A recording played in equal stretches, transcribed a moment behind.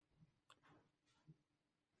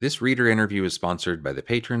This reader interview is sponsored by the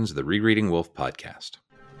patrons of the Rereading Wolf podcast.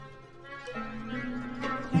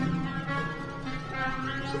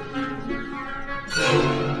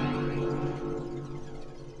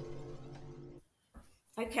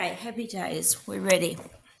 Okay, happy days. We're ready.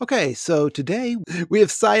 Okay, so today we have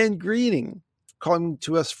Cyan Greening calling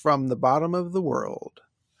to us from the bottom of the world.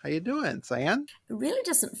 How you doing, Cyan? It really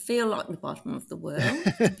doesn't feel like the bottom of the world.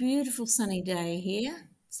 It's a beautiful sunny day here.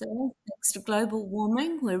 So thanks to global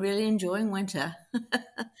warming, we're really enjoying winter.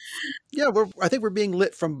 Yeah, I think we're being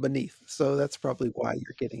lit from beneath, so that's probably why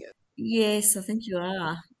you're getting it. Yes, I think you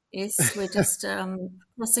are. Yes, we're just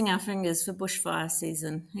crossing our fingers for bushfire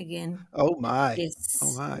season again. Oh my. Yes.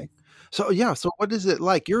 Oh my. So what is it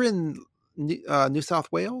like? You're in New South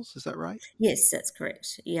Wales, is that right? Yes, that's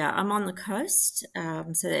correct. Yeah, I'm on the coast,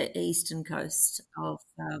 so the eastern coast of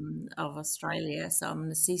Australia. So I'm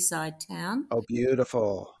in a seaside town. Oh,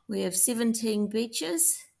 beautiful. We have 17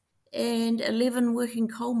 beaches and 11 working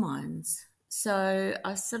coal mines. So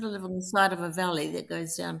I sort of live on the side of a valley that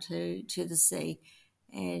goes down to the sea,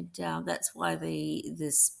 and that's why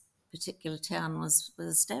this particular town was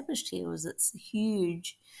established here. Was its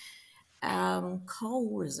huge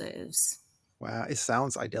coal reserves. Wow, it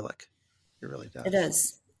sounds idyllic. It really does. It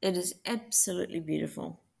is. It is absolutely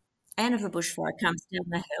beautiful. And if a bushfire comes down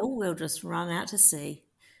the hill, we'll just run out to sea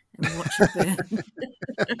and watch it burn.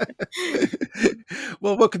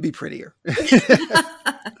 Well, what could be prettier?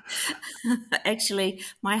 Actually,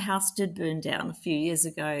 my house did burn down a few years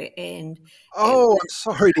ago, and I'm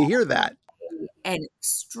sorry to hear that. An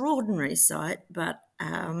extraordinary sight, but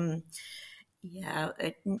not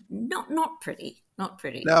pretty. Not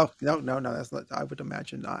pretty. No. That's not. I would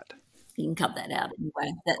imagine not. You can cut that out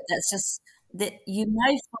anyway. That's just that you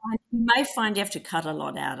may find you have to cut a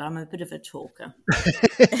lot out. I'm a bit of a talker.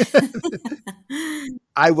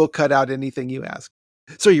 I will cut out anything you ask.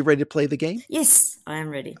 So you ready to play the game? Yes, I am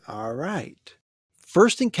ready. All right.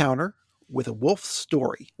 First encounter with a wolf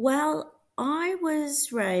story. Well, I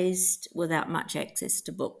was raised without much access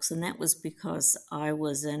to books, and that was because I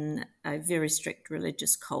was in a very strict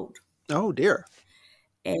religious cult. Oh, dear.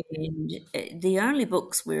 And the only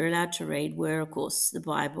books we were allowed to read were, of course, the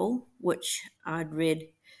Bible, which I'd read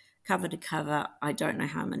cover to cover, I don't know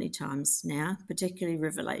how many times now, particularly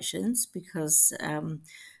Revelations, because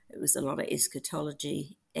it was a lot of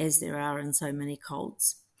eschatology, as there are in so many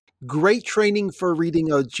cults. Great training for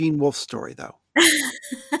reading a Gene Wolfe story, though.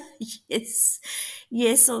 Yes.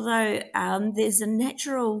 Although there's a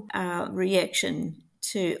natural reaction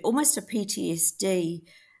to almost a PTSD,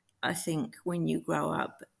 I think, when you grow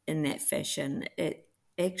up in that fashion. It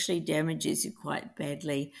actually damages you quite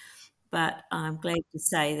badly. But I'm glad to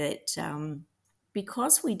say that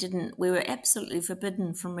because we were absolutely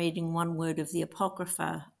forbidden from reading one word of the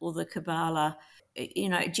Apocrypha or the Kabbalah. You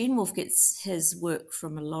know, Gene Wolfe gets his work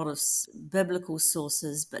from a lot of biblical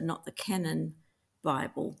sources, but not the canon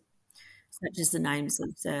Bible, such as the names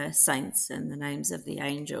of the saints and the names of the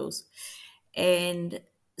angels. And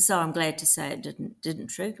so I'm glad to say it didn't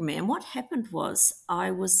trigger me. And what happened was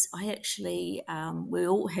we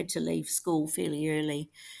all had to leave school fairly early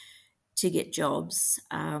to get jobs.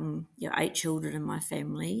 8 children in my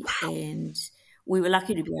family, and we were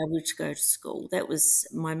lucky to be able to go to school.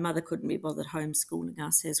 My mother couldn't be bothered homeschooling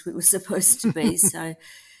us as we were supposed to be, so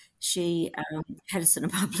she had us in a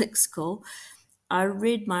public school. I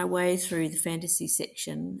read my way through the fantasy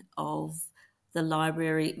section of the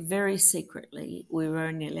library very secretly. We were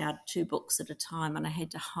only allowed 2 books at a time, and I had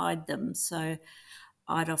to hide them. So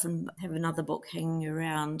I'd often have another book hanging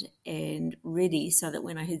around and ready so that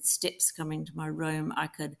when I heard steps coming to my room, I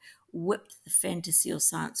could whip the fantasy or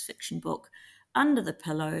science fiction book under the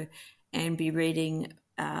pillow and be reading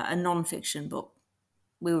a non-fiction book.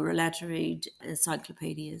 We were allowed to read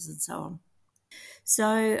encyclopedias and so on.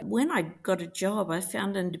 So when I got a job, I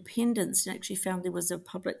found independence and actually found there was a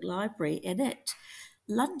public library. And at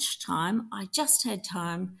lunchtime, I just had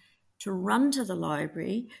time to run to the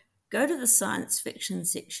library, go to the science fiction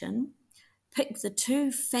section, pick the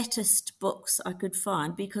 2 fattest books I could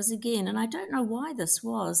find, because again, and I don't know why this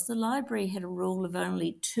was, the library had a rule of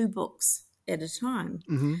only 2 books at a time.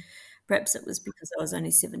 Mm-hmm. Perhaps it was because I was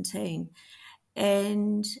only 17.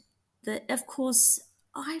 And of course,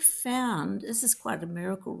 I found, this is quite a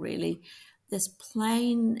miracle really, this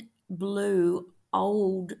plain blue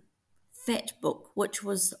old fat book, which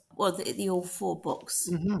was the all 4 books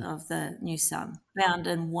of the New Sun, bound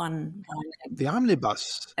in one binding. The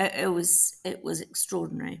omnibus. It was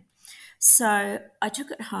extraordinary. So I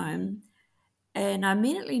took it home, and I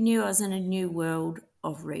immediately knew I was in a new world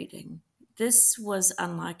of reading. This was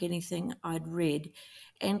unlike anything I'd read.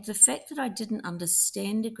 And the fact that I didn't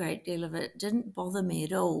understand a great deal of it didn't bother me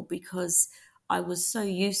at all, because I was so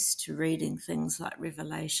used to reading things like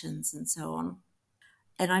Revelations and so on.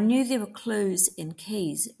 And I knew there were clues and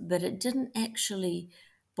keys, but it didn't actually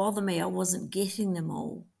bother me. I wasn't getting them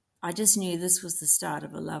all. I just knew this was the start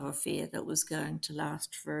of a love affair that was going to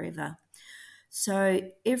last forever. So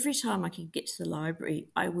every time I could get to the library,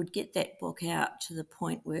 I would get that book out to the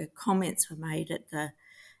point where comments were made at the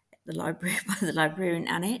library by the librarian,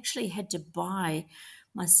 and I actually had to buy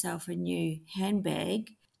myself a new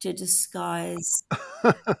handbag to disguise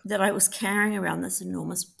that I was carrying around this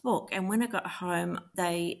enormous book. And when I got home,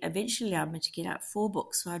 they eventually allowed me to get out 4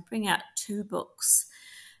 books. So I'd bring out 2 books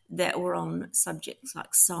that were on subjects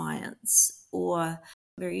like science or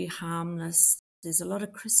very harmless. There's a lot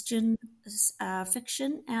of Christian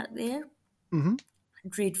fiction out there. Mm-hmm.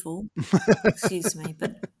 Dreadful, excuse me,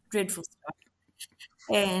 but dreadful stuff.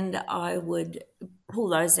 And I would pull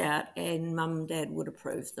those out, and Mum and Dad would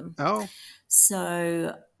approve them. Oh.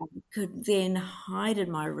 So I could then hide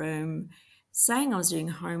in my room saying I was doing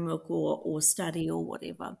homework or study or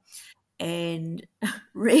whatever, and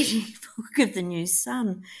reading Book of the New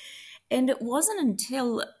Sun. And it wasn't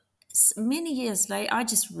until many years later, I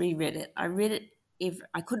just reread it. I read it.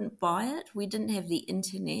 I couldn't buy it. We didn't have the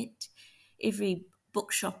internet. Every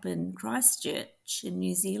bookshop in Christchurch in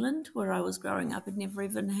New Zealand, where I was growing up, had never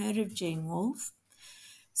even heard of Gene Wolfe.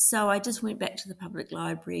 So I just went back to the public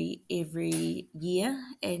library every year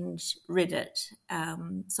and read it,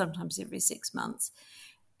 sometimes every 6 months,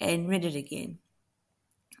 and read it again,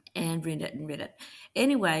 and read it and read it.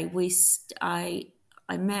 Anyway, I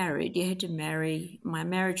married. You had to marry. My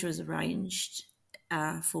marriage was arranged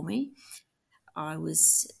for me. I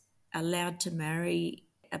was allowed to marry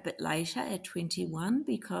a bit later at 21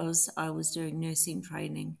 because I was doing nursing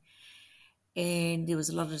training. And there was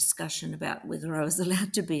a lot of discussion about whether I was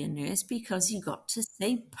allowed to be a nurse, because you got to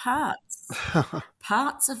see parts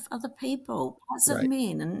of other people, parts of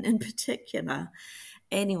men in particular.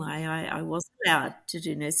 Anyway, I was allowed to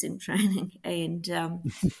do nursing training, and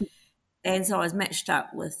so I was matched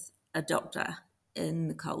up with a doctor in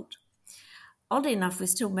the cult. Oddly enough, we're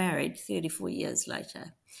still married 34 years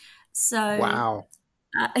later. So wow.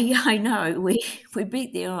 Yeah, I know. We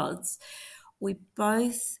beat the odds. We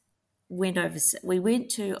both went over. We went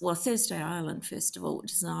to Thursday Island first of all,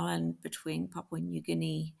 which is an island between Papua New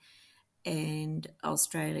Guinea and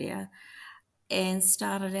Australia, and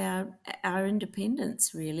started our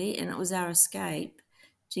independence really. And it was our escape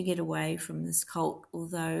to get away from this cult.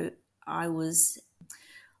 Although I was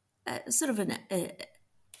sort of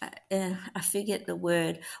I forget the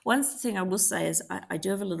word. One thing I will say is I do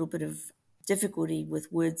have a little bit of difficulty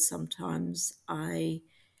with words sometimes. I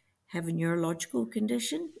have a neurological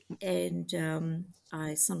condition, and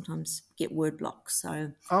I sometimes get word blocks.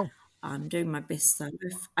 So I'm doing my best, though.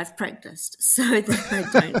 I've practiced so that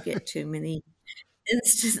I don't get too many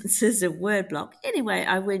instances of word block. Anyway,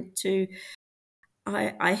 I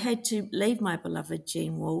had to leave my beloved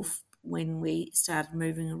Gene Wolfe when we started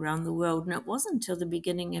moving around the world, and it wasn't until the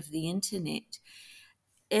beginning of the internet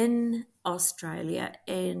in Australia,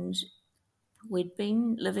 and we'd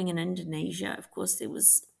been living in Indonesia. Of course, there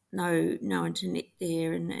was no internet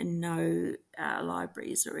there, and no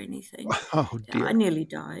libraries or anything. Oh, dear. I nearly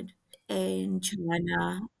died. And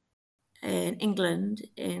China and England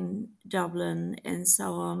and Dublin and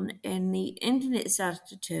so on, and the internet started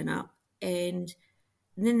to turn up, and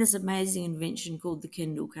then this amazing invention called the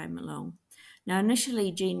Kindle came along. Now,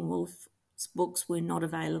 initially, Gene Wolfe's books were not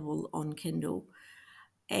available on Kindle.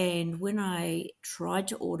 And when I tried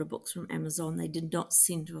to order books from Amazon, they did not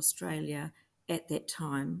send to Australia at that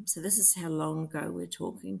time. So this is how long ago we're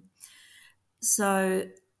talking. So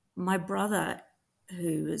my brother,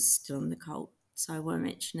 who is still in the cult, so I won't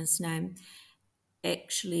mention his name,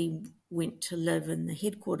 actually went to live in the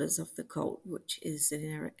headquarters of the cult, which is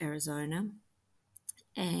in Arizona,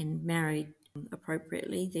 and married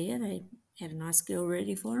appropriately there. They had a nice girl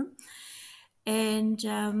ready for him.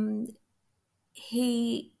 And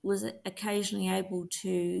he was occasionally able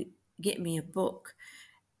to get me a book.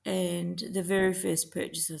 And the very first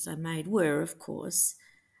purchases I made were, of course,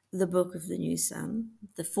 the Book of the New Sun,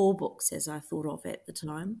 the 4 books as I thought of at the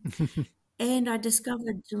time. And I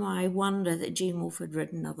discovered to my wonder that Gene Wolfe had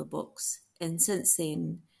written other books. And since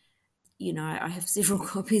then, I have several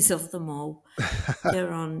copies of them all.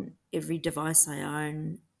 They're on every device I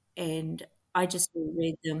own, and I just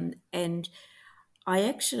read them. And I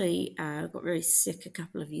actually got very sick a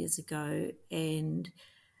couple of years ago and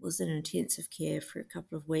was in intensive care for a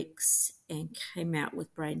couple of weeks and came out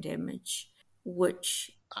with brain damage,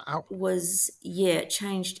 which Ow. was,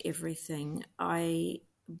 changed everything. I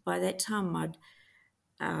by that time I'd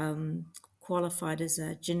qualified as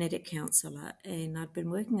a genetic counsellor, and I'd been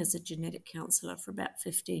working as a genetic counsellor for about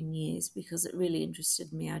 15 years because it really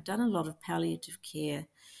interested me. I'd done a lot of palliative care,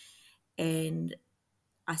 and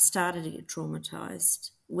I started to get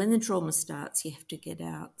traumatised. When the trauma starts, you have to get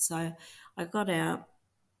out. So I got out,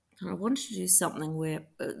 and I wanted to do something where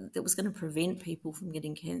that was going to prevent people from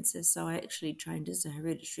getting cancer. So I actually trained as a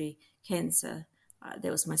hereditary cancer.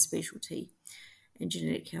 That was my specialty in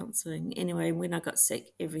genetic counselling. Anyway, when I got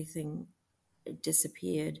sick, everything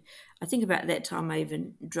disappeared. I think about that time I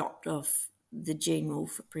even dropped off the Gene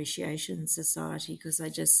Wolfe Appreciation Society because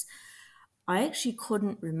I actually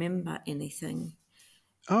couldn't remember anything.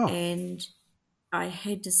 Oh, And I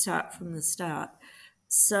had to start from the start.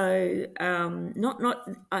 So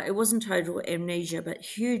it wasn't total amnesia, but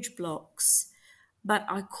huge blocks. But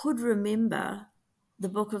I could remember the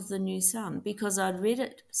Book of the New Sun because I'd read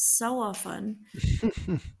it so often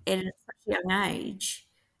and at such a young age,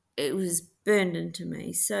 it was burned into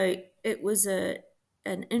me. So it was an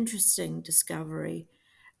interesting discovery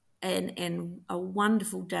and a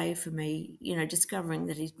wonderful day for me, discovering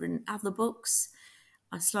that he'd written other books.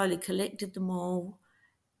 I slowly collected them all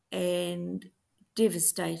and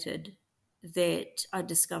devastated that I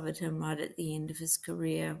discovered him right at the end of his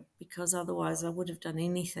career, because otherwise I would have done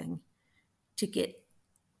anything to get,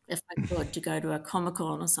 if I could, to go to a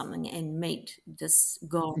Comic-Con or something and meet this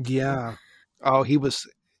god. yeah. Oh, he was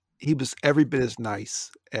every bit as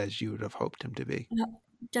nice as you would have hoped him to be. Now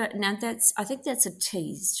I think that's a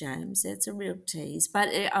tease, James. That's a real tease. But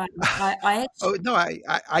I Oh actually, no,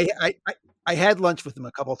 I had lunch with him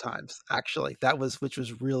a couple times actually. Which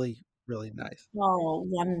was really really nice. oh,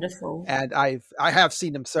 wonderful. And I have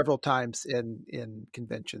seen him several times in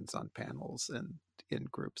conventions on panels and in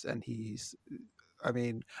groups. And I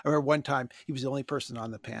remember one time he was the only person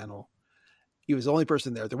on the panel. He was the only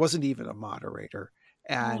person there. There wasn't even a moderator,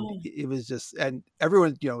 and Oh, it was just, and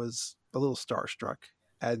everyone was a little starstruck.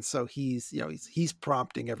 And so he's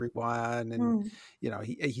prompting everyone, and hmm.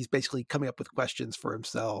 he's basically coming up with questions for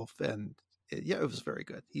himself. And yeah, it was very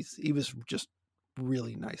good. He was just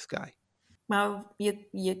really nice guy. Well,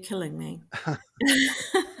 you're killing me.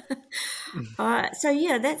 So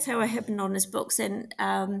yeah, that's how I happened on his books, and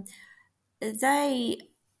they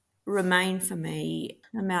remain for me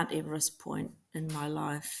a Mount Everest point in my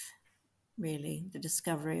life. Really, the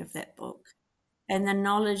discovery of that book and the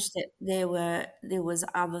knowledge that there was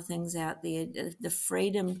other things out there, the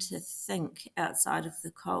freedom to think outside of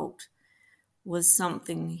the cult was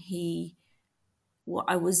something what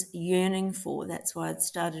I was yearning for. That's why I'd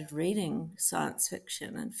started reading science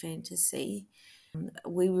fiction and fantasy.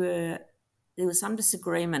 There was some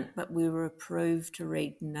disagreement, but we were approved to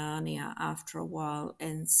read Narnia after a while,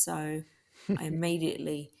 and so I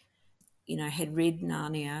immediately, had read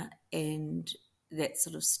Narnia, and that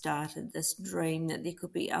sort of started this dream that there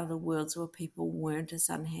could be other worlds where people weren't as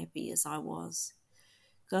unhappy as I was,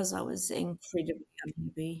 because I was incredibly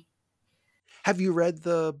unhappy. Have you read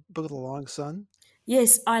the Book of the Long Sun?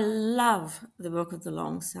 Yes, I love the Book of the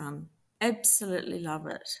Long Sun. Absolutely love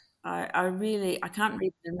it. I can't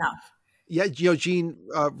read it enough. Yeah, Gene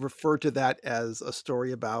referred to that as a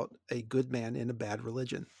story about a good man in a bad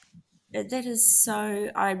religion. That is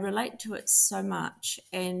so, I relate to it so much.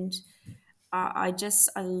 And I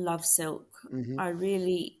love Silk. Hmm.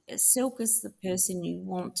 Silk is the person you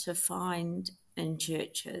want to find in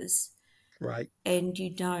churches, Right. and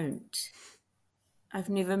you don't. I've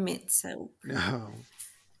never met Silk. No.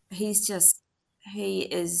 He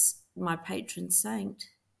is my patron saint,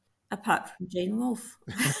 apart from Gene Wolfe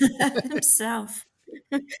himself,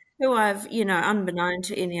 who unbeknown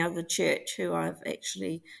to any other church, who I've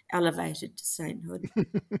actually elevated to sainthood.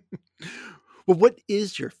 Well, what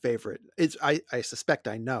is your favorite? I suspect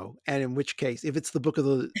I know, and in which case, if it's the Book of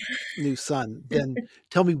the New Sun, then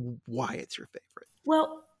tell me why it's your favorite.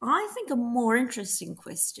 Well, I think a more interesting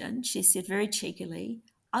question, she said very cheekily,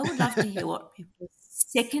 I would love to hear what people's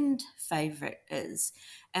second favourite is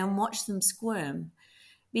and watch them squirm,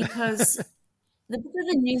 because the Book of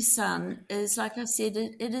the New Sun is, like I said,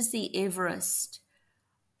 it is the Everest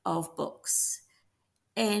of books.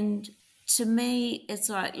 And to me, it's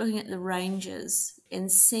like looking at the ranges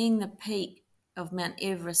and seeing the peak of Mount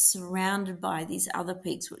Everest surrounded by these other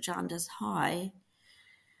peaks which aren't as high.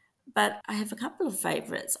 But I have a couple of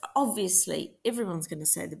favourites. Obviously, everyone's going to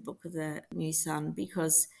say the Book of the New Sun,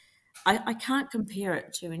 because I can't compare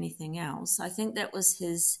it to anything else. I think that was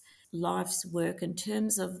his life's work in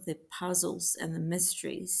terms of the puzzles and the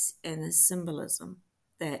mysteries and the symbolism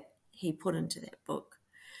that he put into that book.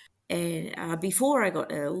 And before I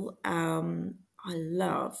got ill, I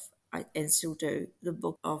love and still do, the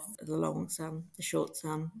book of The Long Sun, The Short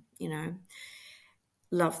Sun,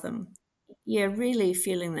 love them. Yeah, really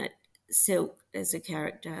feeling that Silk as a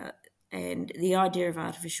character and the idea of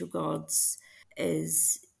artificial gods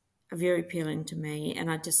is very appealing to me, and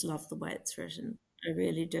I just love the way it's written. I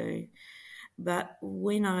really do. But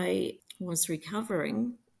when I was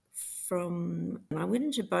recovering I went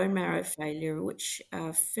into bone marrow failure, which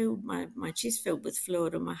filled my chest filled with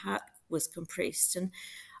fluid and my heart was compressed. And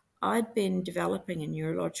I'd been developing a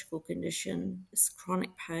neurological condition, this chronic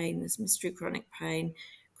pain, this mystery chronic pain,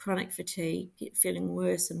 chronic fatigue, feeling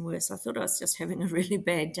worse and worse. I thought I was just having a really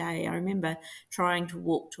bad day. I remember trying to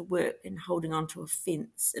walk to work and holding onto a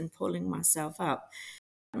fence and pulling myself up.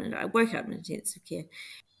 I woke up in intensive care.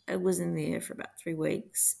 I was in there for about 3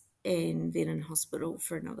 weeks, and then in hospital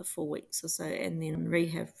for another 4 weeks or so, and then in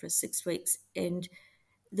rehab for 6 weeks. And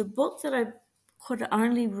the book that I could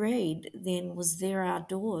only read then was There Are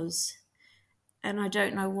Doors. And I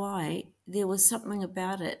don't know why. There was something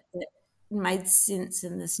about it that made sense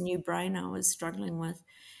in this new brain I was struggling with.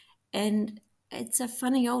 And it's a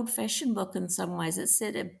funny old-fashioned book in some ways. It's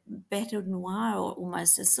set a battle noir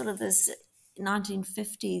almost, a sort of this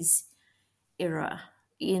 1950s era,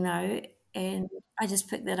 and I just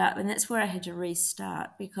picked that up, and that's where I had to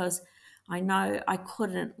restart because I know I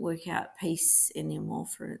couldn't work out peace anymore,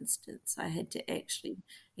 for instance. I had to actually,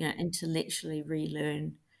 intellectually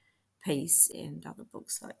relearn peace and other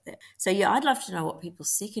books like that. So, yeah, I'd love to know what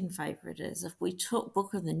people's second favourite is. If we took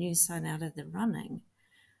Book of the New Sun out of the running,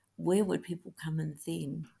 where would people come in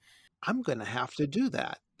then? I'm going to have to do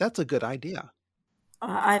that. That's a good idea.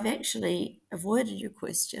 I've actually avoided your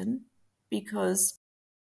question because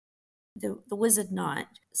the Wizard Knight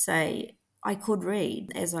say I could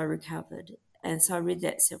read as I recovered. And so I read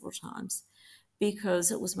that several times because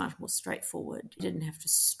it was much more straightforward. I didn't have to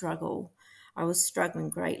struggle. I was struggling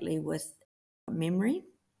greatly with memory.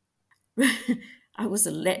 I was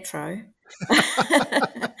a letro.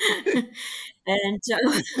 And so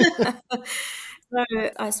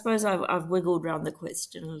I suppose I've wiggled around the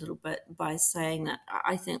question a little bit by saying that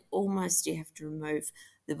I think almost you have to remove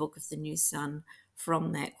the Book of the New Sun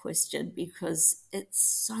from that question because it's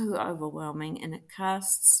so overwhelming and it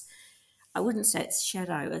casts, I wouldn't say it's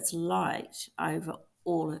shadow, it's light over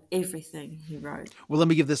everything he wrote. Well, let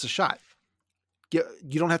me give this a shot.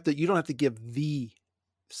 You don't have to give the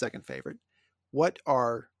second favorite.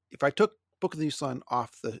 If I took Book of the New Sun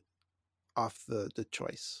off the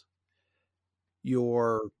choice,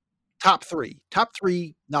 your top three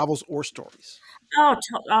novels or stories? Now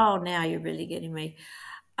you're really getting me.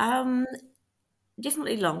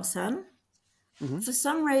 Definitely Long Sun. Mm-hmm. For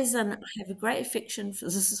some reason, I have a great affection for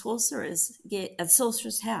the Sorcerer's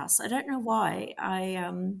House. I don't know why.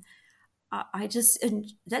 I just,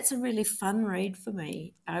 and that's a really fun read for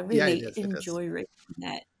me. I really enjoy reading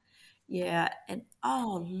that. Yeah, and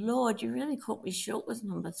oh Lord, you really caught me short with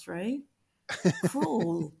number 3.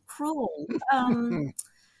 Cruel.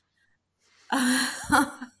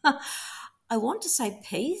 I want to say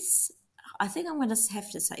Peace. I think I'm going to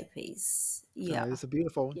have to say Peace. Yeah, it's a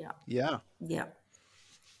beautiful one. Yeah.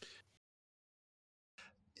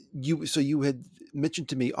 You had mentioned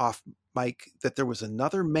to me off mic that there was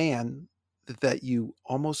another man that you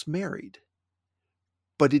almost married,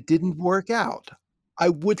 but it didn't work out. I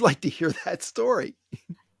would like to hear that story.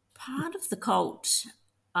 Part of the cult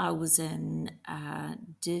I was in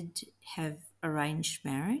did have arranged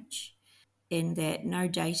marriage in that no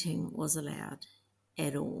dating was allowed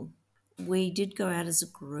at all. We did go out as a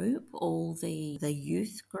group. All the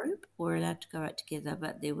youth group were allowed to go out together,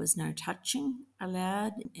 but there was no touching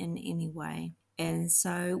allowed in any way. And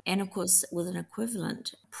so, and of course, with an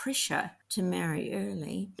equivalent pressure to marry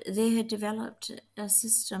early, there had developed a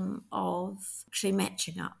system of actually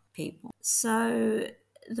matching up people. So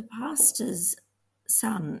the pastor's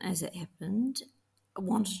son, as it happened,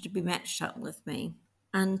 wanted to be matched up with me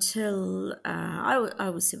until I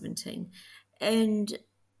was 17. And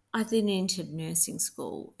I then entered nursing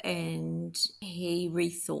school, and he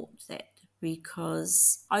rethought that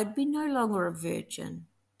because I'd be no longer a virgin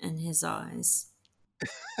in his eyes.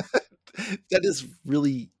 That is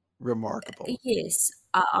really remarkable. Yes,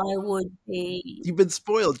 I would be. You've been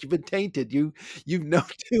spoiled. You've been tainted. You know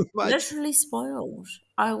too much. Literally spoiled.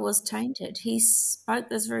 I was tainted. He spoke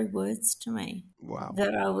those very words to me. Wow.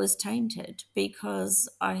 That I was tainted because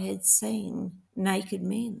I had seen naked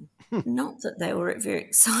men. Not that they were very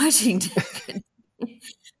exciting.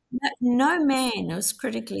 No man who's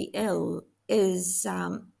critically ill is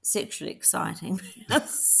sexually exciting.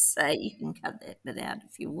 Say you can cut that bit out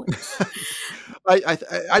if you wish.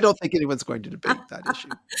 I don't think anyone's going to debate that issue.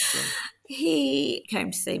 So. he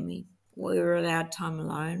came to see me. We were allowed time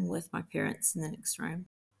alone with my parents in the next room.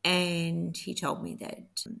 And he told me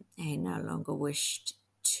that he no longer wished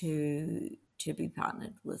to be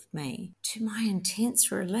partnered with me. To my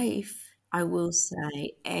intense relief, I will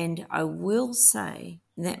say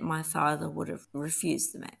that my father would have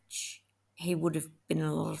refused the match. He would have been in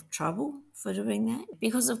a lot of trouble for doing that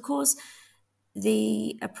because, of course,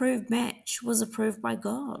 the approved match was approved by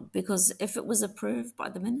God, because if it was approved by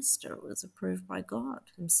the minister, it was approved by God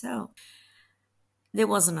himself. There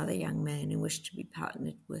was another young man who wished to be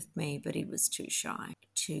partnered with me, but he was too shy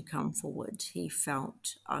to come forward. He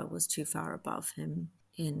felt I was too far above him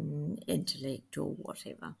in intellect or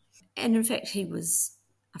whatever. And in fact, he was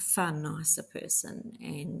a far nicer person,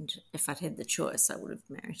 and if I'd had the choice, I would have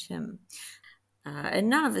married him. And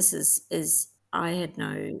none of this is I had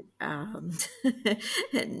no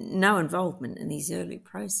no involvement in these early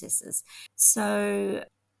processes. So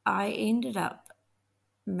I ended up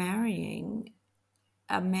marrying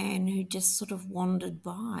a man who just sort of wandered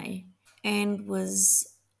by and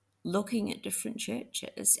was looking at different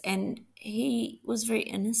churches, and he was very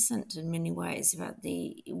innocent in many ways about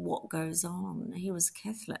what goes on. He was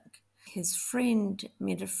Catholic. His friend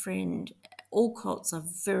met a friend. All cults are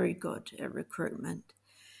very good at recruitment.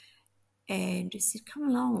 And he said, come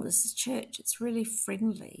along, this is church. It's really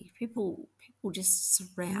friendly. People just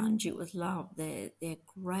surround you with love. They're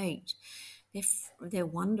great. They're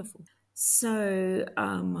wonderful. So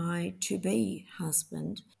my to-be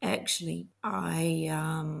husband, actually,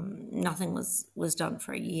 nothing was done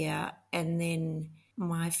for a year. And then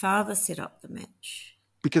my father set up the match.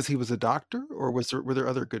 Because he was a doctor, or were there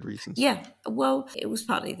other good reasons? Yeah, well, it was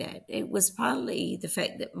partly that. It was partly the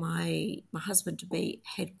fact that my husband-to-be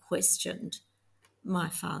had questioned my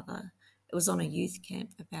father. It was on a youth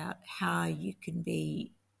camp about how you can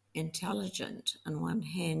be intelligent on one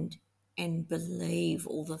hand and believe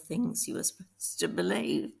all the things you were supposed to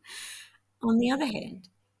believe. On the other hand,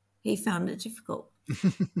 he found it difficult.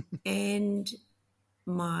 And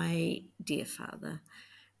my dear father,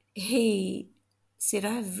 he said, I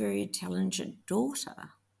have a very intelligent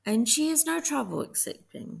daughter, and she has no trouble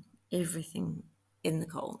accepting everything in the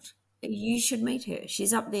cult. You should meet her.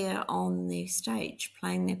 She's up there on the stage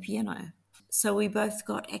playing the piano. So we both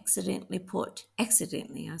got accidentally put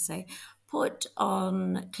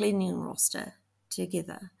on cleaning roster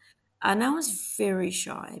together. And I was very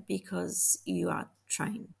shy, because you are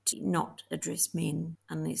trained to not address men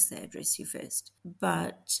unless they address you first.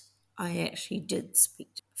 But I actually did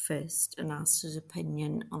speak first and asked his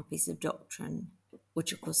opinion on a piece of doctrine,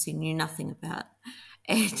 which of course he knew nothing about.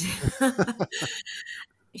 And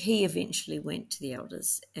he eventually went to the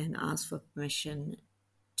elders and asked for permission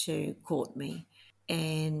to court me.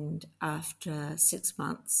 And after 6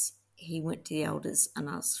 months, he went to the elders and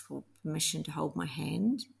asked for permission to hold my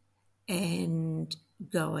hand and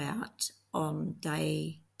go out on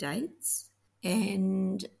dates.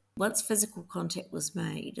 And once physical contact was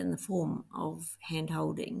made in the form of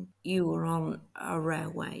hand-holding, you were on a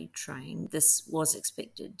railway train. This was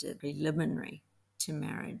expected to be preliminary to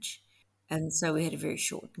marriage. And so we had a very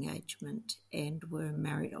short engagement and were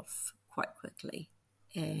married off quite quickly.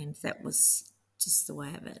 And that was just the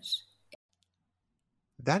way of it.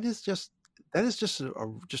 That is just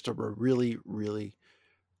a really, really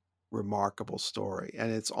remarkable story.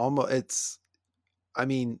 And it's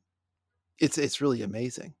really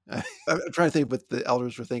amazing. I'm trying to think what the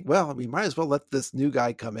elders were thinking. Well, we might as well let this new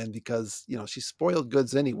guy come in, because she's spoiled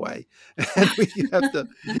goods anyway, and we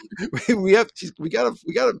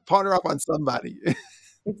gotta pawn her off on somebody.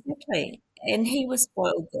 Exactly, and he was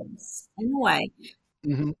spoiled goods in a way.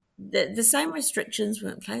 Mm-hmm. The same restrictions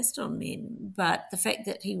weren't placed on men, but the fact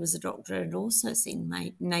that he was a doctor and also seen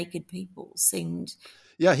naked people seemed.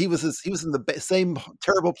 Yeah, he was in the same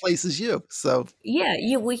terrible place as you. So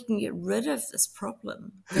yeah, we can get rid of this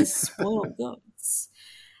problem, this spoiled goods,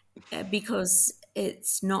 because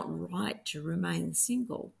it's not right to remain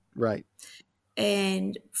single. Right.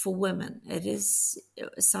 And for women, it is.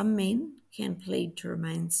 Some men can plead to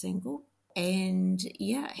remain single, and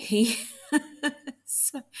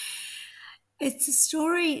so it's a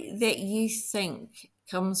story that you think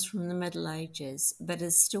comes from the Middle Ages, but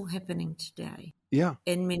is still happening today. Yeah.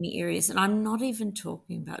 In many areas. And I'm not even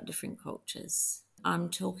talking about different cultures. I'm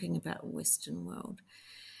talking about Western world.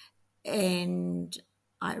 And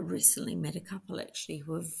I recently met a couple actually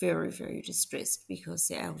who were very, very distressed because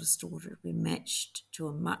their eldest daughter had been matched to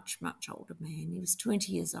a much, much older man. He was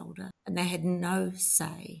 20 years older, and they had no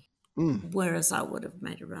say. Whereas I would have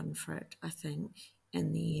made a run for it, I think,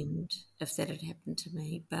 in the end, if that had happened to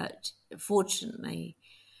me. But fortunately,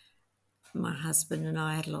 my husband and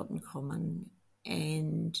I had a lot in common,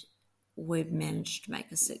 and we've managed to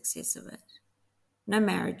make a success of it. No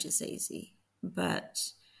marriage is easy, but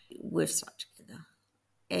we've stuck together.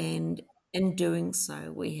 And in doing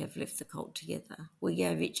so, we have left the cult together. We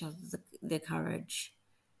gave each other the courage.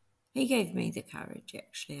 He gave me the courage,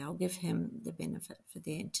 actually. I'll give him the benefit for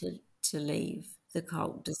that to leave the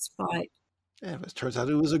cult despite. Yeah, it turns out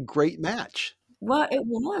it was a great match. Well, it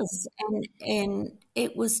was, and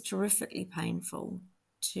it was terrifically painful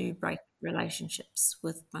to break relationships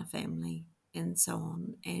with my family and so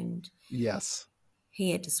on. And Yes,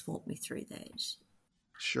 he had to support me through that.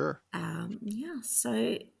 sure. Yeah,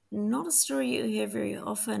 so not a story you hear very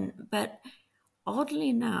often, but oddly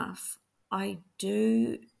enough, I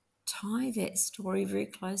do tie that story very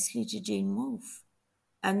closely to Gene Wolfe.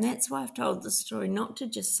 And that's why I've told the story, not to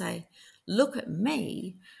just say, look at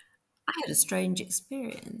me, I had a strange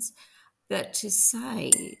experience, but to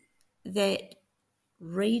say that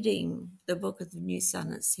reading the Book of the New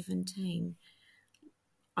Sun at 17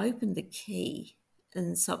 opened the key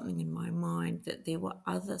in something in my mind, that there were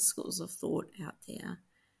other schools of thought out there,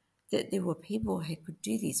 that there were people who could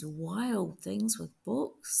do these wild things with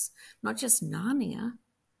books, not just Narnia.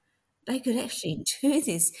 They could actually do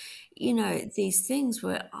this, these things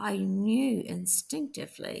where I knew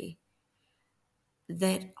instinctively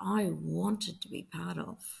that I wanted to be part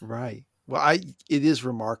of. Right. Well, it is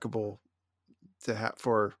remarkable to have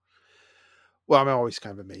I'm always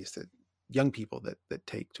kind of amazed at young people that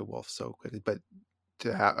take to Wolfe so quickly, but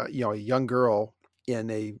to have a young girl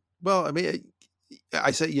in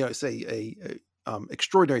I say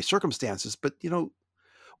extraordinary circumstances, but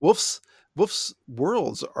Wolfe's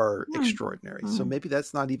worlds are extraordinary, so maybe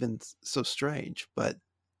that's not even so strange. But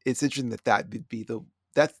it's interesting that would be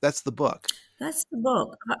that's the book. That's the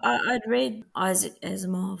book. I'd read Isaac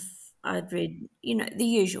Asimov. I'd read, the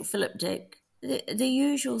usual Philip Dick, the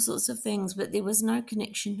usual sorts of things, but there was no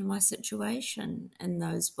connection to my situation in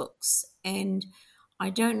those books. And I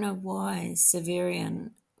don't know why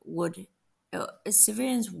Severian's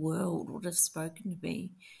world would have spoken to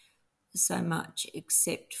me so much,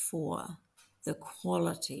 except for the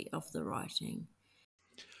quality of the writing.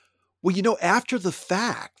 Well, after the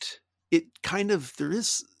fact, there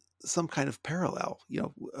is some kind of parallel.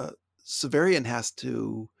 Severian has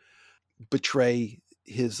to betray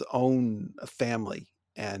his own family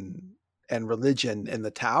and religion in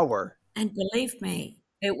the tower. And believe me,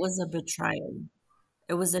 it was a betrayal.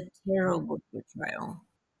 It was a terrible betrayal.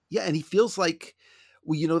 Yeah, and he feels like,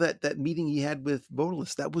 that meeting he had with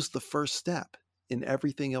Vodalus, that was the first step in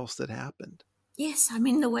everything else that happened. Yes, I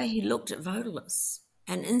mean the way he looked at Vodalus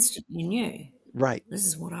and instantly knew, right, this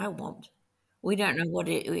is what I want. We don't know what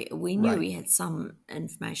we knew. He had some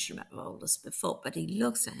information about Vodalus before, but he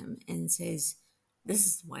looks at him and says, this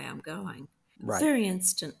is the way I'm going. Right. Very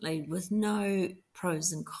instantly, with no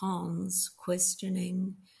pros and cons,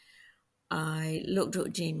 questioning, I looked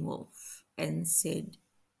at Gene Wolfe and said,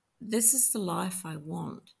 this is the life I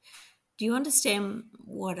want. Do you understand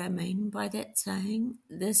what I mean by that saying?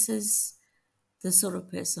 This is the sort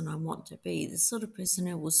of person I want to be, the sort of person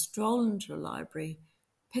who will stroll into a library,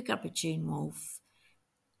 pick up a Gene Wolfe,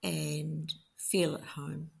 and feel at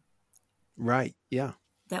home. Right, yeah.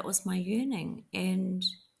 That was my yearning, and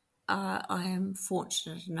I am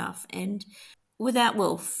fortunate enough. And without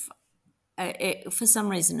Wolfe, for some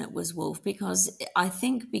reason it was Wolfe, because I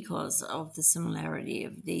think because of the similarity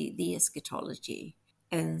of the eschatology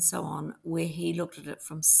and so on, where he looked at it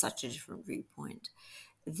from such a different viewpoint,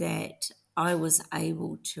 that I was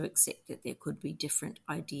able to accept that there could be different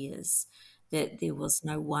ideas, that there was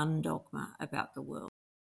no one dogma about the world.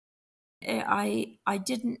 I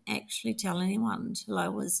didn't actually tell anyone until I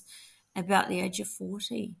was about the age of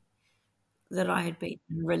 40 that I had been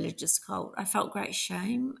in a religious cult. I felt great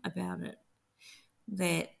shame about it,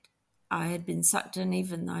 that I had been sucked in,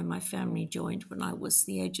 even though my family joined when I was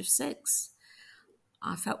the age of 6.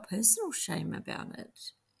 I felt personal shame about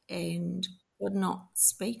it and would not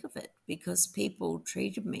speak of it because people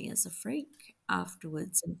treated me as a freak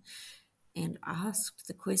afterwards and asked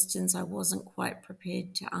the questions I wasn't quite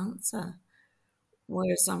prepared to answer,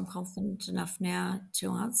 whereas I'm confident enough now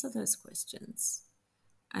to answer those questions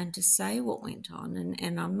and to say what went on.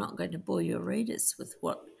 And I'm not going to bore your readers with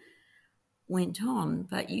what went on,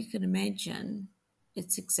 but you can imagine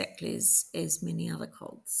it's exactly as many other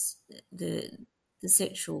cults. The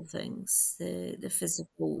sexual things, the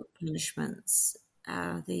physical punishments,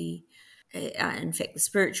 in fact, the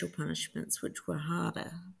spiritual punishments, which were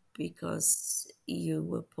harder because you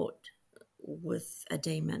were put with a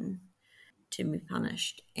demon to be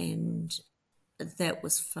punished, and that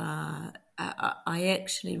was far I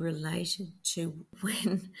actually related to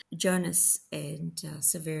when Jonas and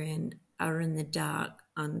Severian are in the dark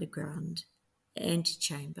underground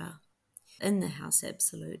antechamber in the House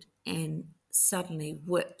Absolute, and suddenly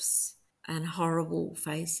whips and horrible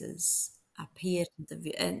faces appear to the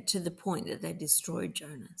view, and to the point that they destroy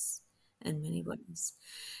Jonas in many ways.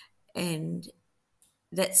 And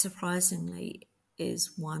that surprisingly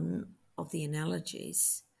is one of the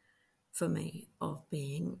analogies for me of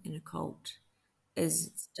being in a cult, is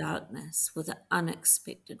its darkness with the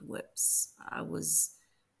unexpected whips. I was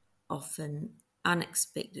often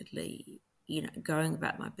unexpectedly, going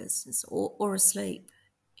about my business or asleep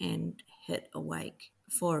and hit awake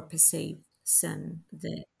for a perceived sin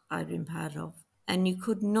that I'd been part of. And you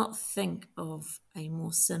could not think of a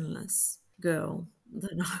more sinless girl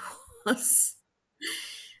than I was.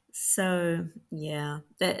 So yeah,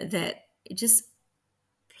 that just,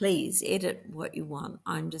 please edit what you want.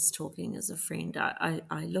 I'm just talking as a friend.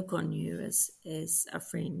 I look on you as a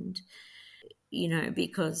friend,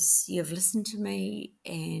 because you've listened to me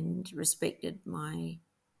and respected my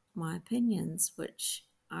opinions, which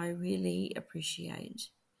I really appreciate.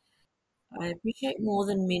 I appreciate more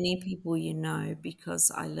than many people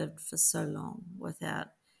because I lived for so long without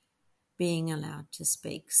being allowed to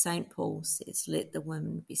speak. St. Paul says, "Let the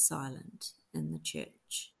women be silent in the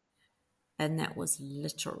church." And that was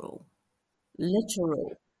literal.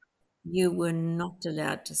 Literal. You were not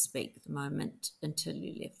allowed to speak the moment until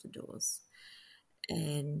you left the doors.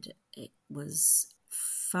 And it was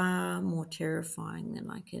far more terrifying than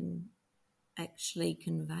I can actually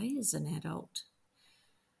convey as an adult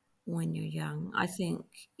when you're young. I think,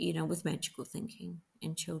 with magical thinking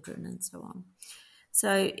and children and so on.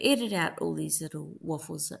 So edit out all these little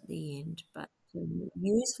waffles at the end, but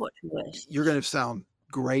use what you wish. You're going to sound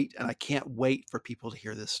great, and I can't wait for people to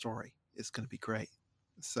hear this story. It's going to be great.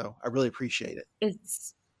 So I really appreciate it.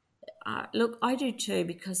 It's look, I do too,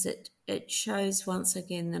 because it shows once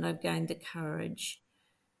again that I've gained the courage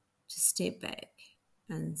to step back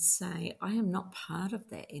and say, I am not part of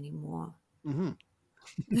that anymore. Mm-hmm.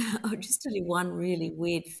 I'll just tell you one really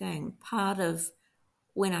weird thing. Part of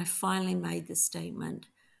when I finally made the statement,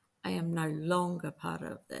 I am no longer part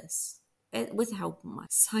of this, with help of my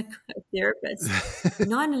psychotherapist.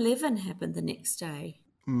 9/11 happened the next day,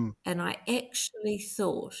 and I actually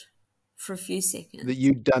thought for a few seconds that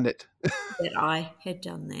you'd done it. that I had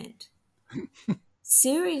done that.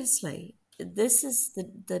 Seriously, this is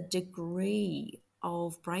the degree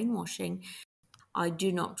of brainwashing. I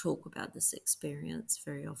do not talk about this experience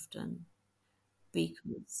very often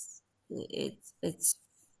because it's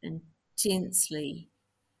intensely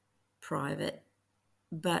private,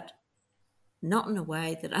 but not in a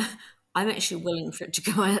way that I'm actually willing for it to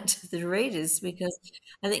go out to the readers, because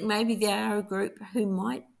I think maybe there are a group who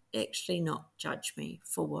might actually not judge me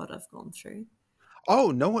for what I've gone through.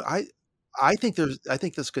 Oh no, I think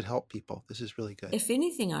this could help people. This is really good. If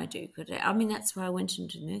anything, I do good. I mean, that's why I went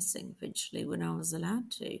into nursing eventually when I was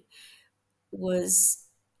allowed to. Was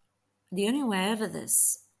the only way out of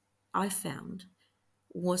this, I found,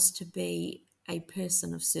 was to be a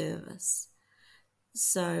person of service.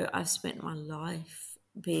 So I've spent my life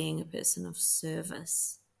being a person of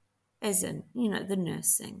service, as in, the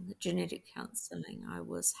nursing, the genetic counselling. I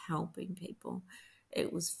was helping people.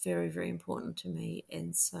 It was very, very important to me.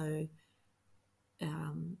 And so,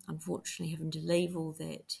 unfortunately, having to leave all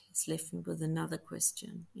that has left me with another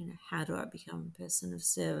question. How do I become a person of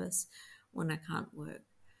service when I can't work?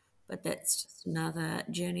 But that's just another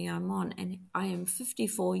journey I'm on. And I am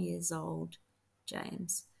 54 years old,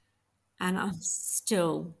 James, and I'm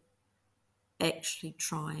still actually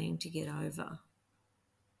trying to get over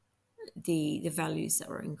the values that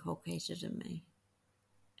were inculcated in me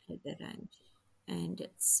at that age. And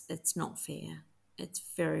it's not fair. It's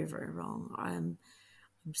very, very wrong. I'm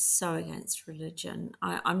so against religion.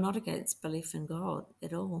 I'm not against belief in God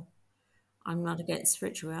at all. I'm not against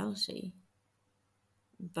spirituality.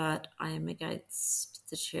 But I am against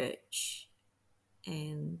the church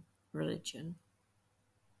and religion,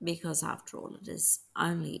 because after all, it is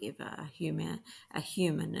only ever a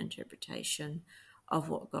human interpretation of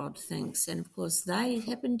what God thinks. And of course, they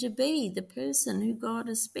happen to be the person who God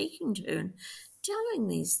is speaking to and telling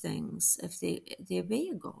these things, if there be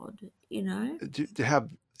a God, To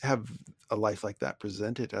have a life like that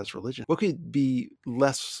presented as religion, what could be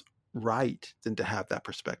less right than to have that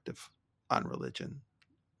perspective on religion,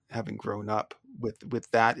 having grown up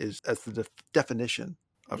with that as the definition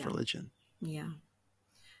of religion? Yeah.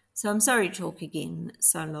 So I'm sorry to talk again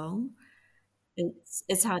so long.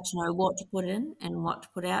 It's hard to know what to put in and what to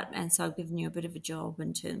put out, and so I've given you a bit of a job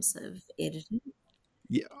in terms of editing.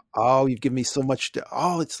 Yeah. Oh, you've given me so much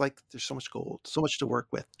it's like there's so much gold, so much to work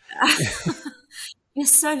with. You're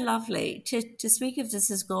so lovely. To speak of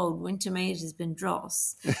this as gold when to me it has been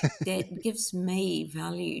dross, that gives me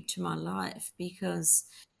value to my life, because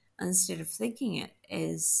instead of thinking it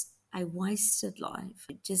as a wasted life,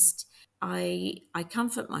 I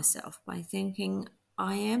comfort myself by thinking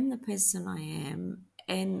I am the person I am,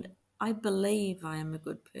 and I believe I am a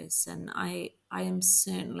good person. I am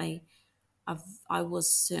certainly I was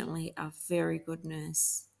certainly a very good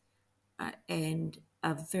nurse, and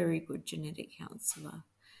a very good genetic counsellor.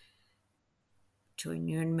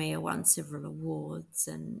 Tonya and Mia won several awards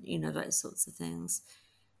and, those sorts of things,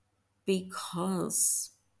 because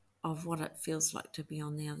of what it feels like to be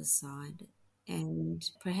on the other side. And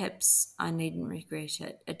perhaps I needn't regret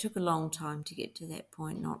it. It took a long time to get to that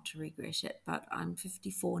point, not to regret it, but I'm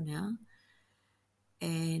 54 now,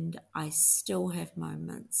 and I still have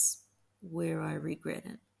moments where I regret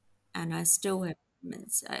it. And I still have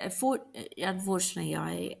moments. Unfortunately,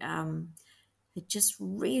 I had just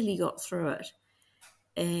really got through it,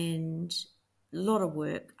 and a lot of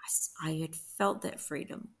work. I had felt that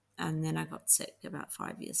freedom, and then I got sick about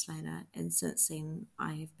 5 years later, and since then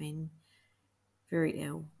I have been very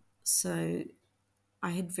ill. So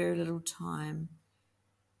I had very little time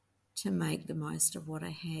to make the most of what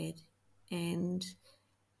I had, and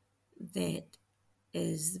that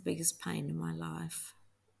is the biggest pain in my life.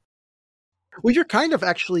 Well, you're kind of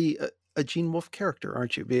actually a Gene Wolfe character,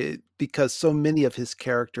 aren't you? Because so many of his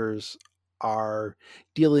characters are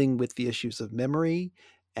dealing with the issues of memory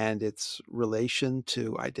and its relation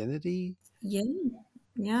to identity. Yeah,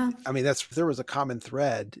 yeah. I mean, if there was a common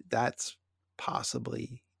thread, that's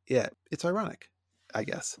possibly it. It's ironic, I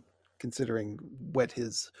guess, considering what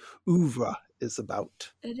his oeuvre is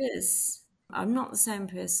about. It is. I'm not the same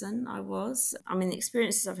person I was. I mean, the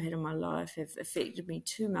experiences I've had in my life have affected me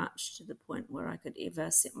too much to the point where I could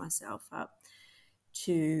ever set myself up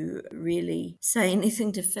to really say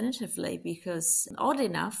anything definitively, because odd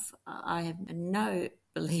enough, I have no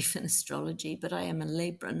belief in astrology, but I am a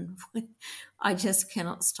Libran. I just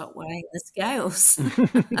cannot stop weighing the scales.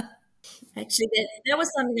 Actually, that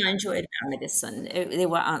was something I enjoyed about medicine. There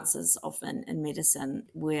were answers often in medicine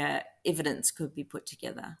where evidence could be put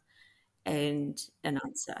together and an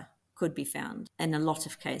answer could be found in a lot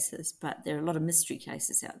of cases, but there are a lot of mystery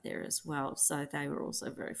cases out there as well. So they were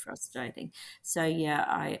also very frustrating. So yeah,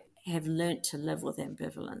 I have learnt to live with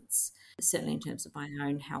ambivalence, certainly in terms of my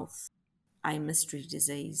own health. A mystery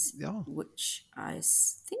disease, which I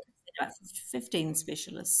think about 15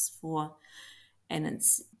 specialists for, and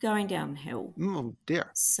it's going downhill. Oh dear.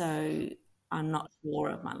 So I'm not sure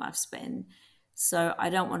of my lifespan. So I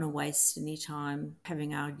don't want to waste any time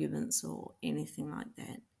having arguments or anything like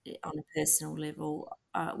that on a personal level.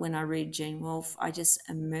 When I read Gene Wolfe, I just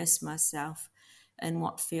immerse myself in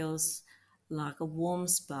what feels like a warm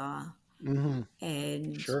spa, and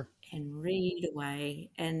read away.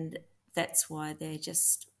 And that's why they're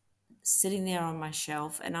just sitting there on my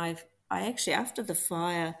shelf. And I actually, after the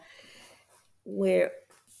fire, where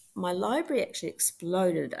my library actually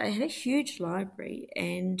exploded. I had a huge library,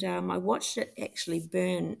 and I watched it actually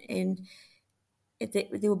burn, and there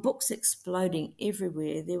were books exploding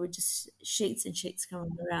everywhere. There were just sheets and sheets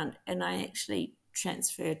coming around, and I actually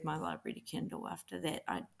transferred my library to Kindle after that.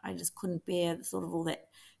 I just couldn't bear the thought of all that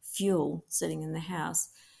fuel sitting in the house.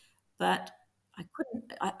 But I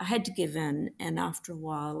couldn't, I had to give in, and after a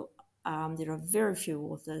while, there are very few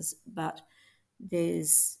authors, but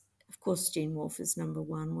there's, of course, Gene Wolfe is number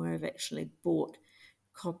one, where I've actually bought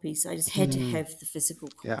copies. I just had to have the physical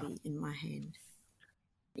copy in my hand.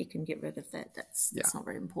 You can get rid of that. That's not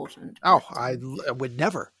very important. Oh, I would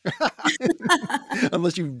never.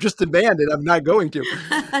 Unless you just demand it, I'm not going to.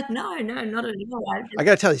 No, not at all. I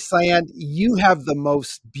got to tell you, Cyan, you have the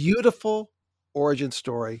most beautiful origin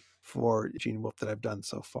story for Gene Wolfe that I've done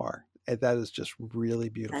so far. And that is just really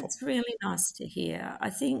beautiful. That's really nice to hear. I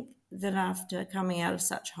think that after coming out of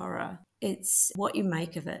such horror, it's what you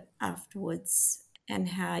make of it afterwards and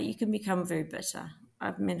how you can become very bitter.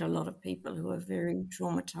 I've met a lot of people who are very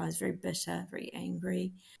traumatized, very bitter, very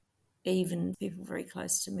angry, even people very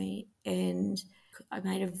close to me. And I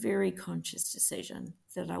made a very conscious decision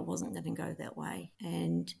that I wasn't going to go that way.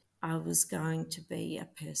 And I was going to be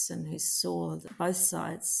a person who saw both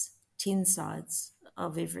sides, 10 sides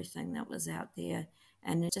of everything that was out there,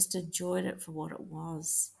 and just enjoyed it for what it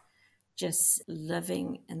was. Just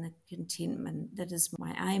living in the contentment that is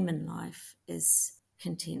my aim in life, is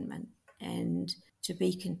contentment. And to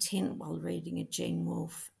be content while reading a Gene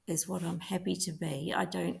Wolfe is what I'm happy to be. I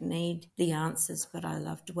don't need the answers, but I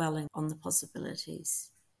love dwelling on the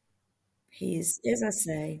possibilities. He is, as I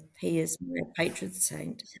say, he is my patron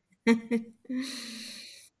saint.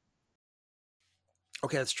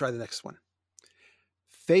 Okay, let's try the next one.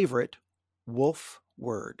 Favorite wolf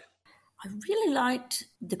word? I really liked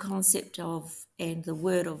the concept of and the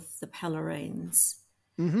word of the Pellerines,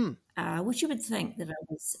 which you would think that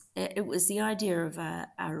it was the idea of a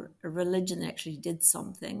religion that actually did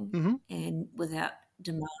something and without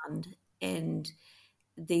demand. And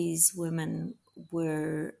these women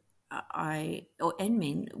were, and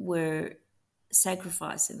men were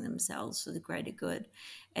sacrificing themselves for the greater good.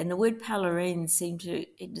 And the word Pellerine seemed to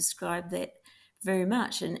describe that very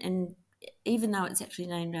much. And even though it's actually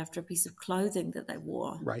named after a piece of clothing that they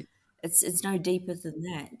wore, Right. it's no deeper than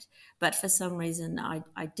that. But for some reason, I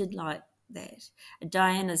did like that.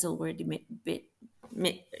 Diana's already met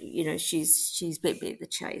she's beat the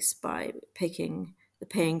chase by picking the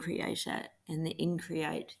pancreator and the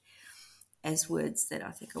increate as words that I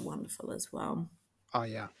think are wonderful as well. Oh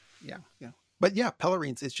yeah. But yeah,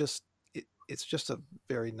 Pellerines is just it's just a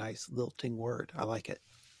very nice lilting word. I like it.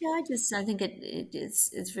 Yeah, I think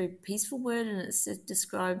it's a very peaceful word, and it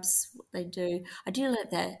describes what they do. I do like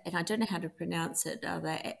that, and I don't know how to pronounce it.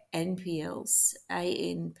 They're Anpiels,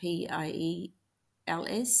 Anpiels.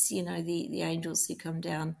 You know, the angels who come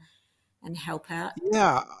down and help out.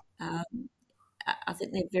 Yeah. I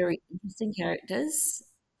think they're very interesting characters.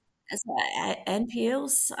 As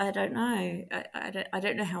Anpiels, I don't know. I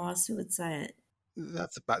don't know how else you would say it.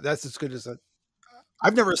 That's as good as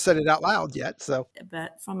I've never said it out loud yet, so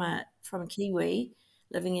But from a Kiwi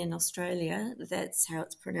living in Australia, that's how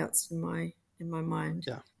it's pronounced in my mind.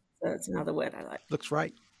 yeah. So it's another word I like. Looks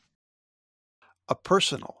right. A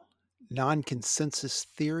personal non-consensus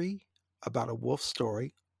theory about a wolf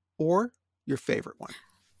story or your favorite one?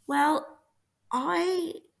 Well,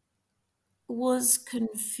 I was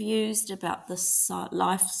confused about the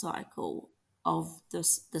life cycle of the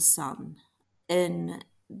sun in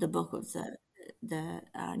the book of the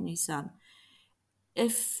New Sun.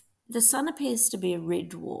 If the sun appears to be a red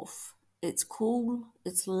dwarf, it's cool,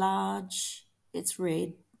 it's large, it's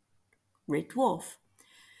red dwarf.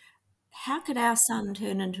 How could our sun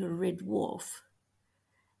turn into a red dwarf?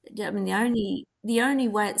 I mean, the only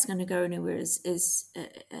way it's going to go anywhere is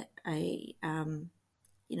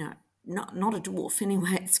not a dwarf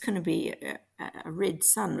anyway. It's going to be a red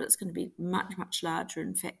sun, but it's going to be much larger.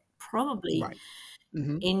 In fact, probably Right.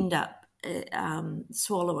 Mm-hmm. end up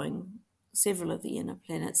swallowing several of the inner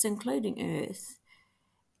planets, including Earth,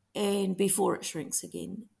 and before it shrinks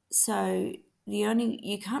again. So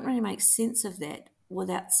you can't really make sense of that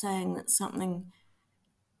without saying that something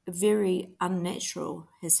very unnatural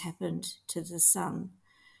has happened to the sun.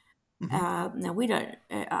 Now we don't.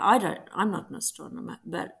 I don't. I'm not an astronomer,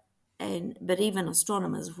 but even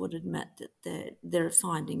astronomers would admit that they're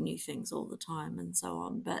finding new things all the time and so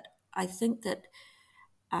on. But I think that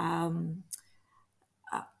I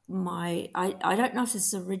don't know if this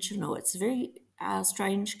is original. It's very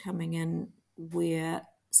strange coming in where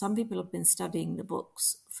some people have been studying the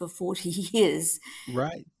books for 40 years.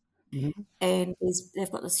 Right. Mm-hmm. And they've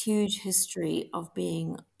got this huge history of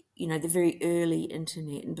being, the very early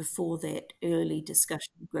internet, and before that, early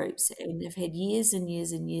discussion groups. And they've had years and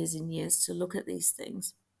years and years and years to look at these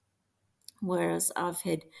things. Whereas I've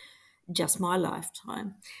had just my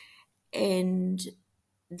lifetime. And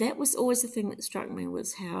that was always the thing that struck me,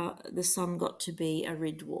 was how the sun got to be a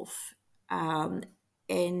red dwarf.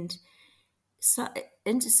 And so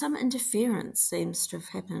some interference seems to have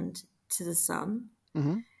happened to the sun.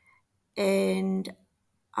 Mm-hmm. And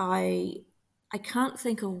I can't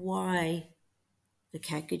think of why the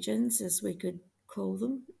Kakujins, as we could call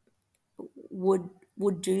them,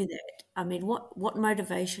 would do that. I mean, what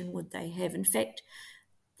motivation would they have? In fact,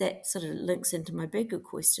 that sort of links into my bigger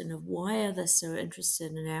question of why are they so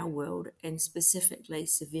interested in our world, and specifically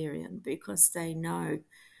Severian, because they know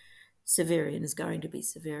Severian is going to be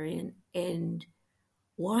Severian. And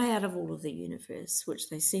why, out of all of the universe, which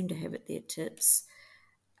they seem to have at their tips,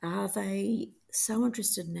 are they so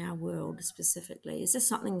interested in our world specifically? Is this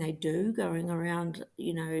something they do, going around,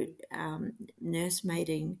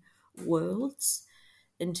 nursemaiding worlds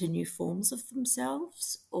into new forms of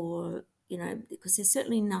themselves? Or, because there's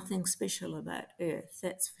certainly nothing special about Earth,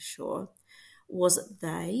 that's for sure. Was it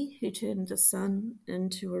they who turned the sun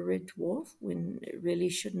into a red dwarf when it really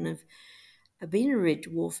shouldn't have been a red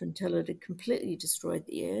dwarf until it had completely destroyed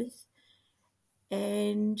the Earth?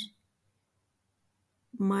 And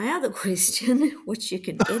my other question, which you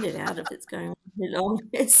can edit out if it's going on too long,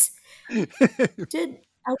 is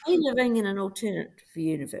are we living in an alternative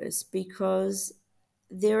universe? Because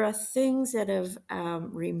there are things that have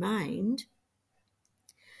remained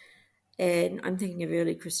And I'm thinking of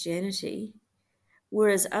early Christianity.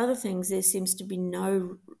 Whereas other things there seems to be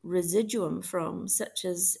no residuum from, such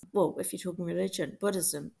as, well, if you're talking religion,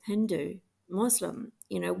 Buddhism, Hindu, Muslim,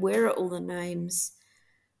 where are all the names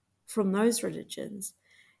from those religions?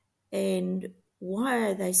 And why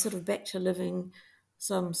are they sort of back to living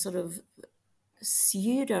some sort of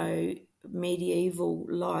pseudo medieval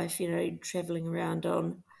life, traveling around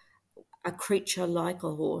on a creature like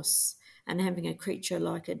a horse and having a creature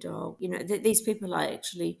like a dog? These people are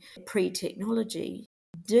actually pre-technology.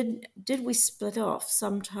 Did we split off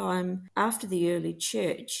sometime after the early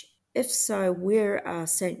church? If so, where are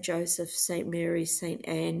St. Joseph, St. Mary, St.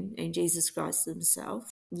 Anne, and Jesus Christ himself?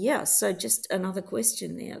 Yeah, so just another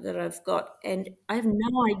question there that I've got. And I have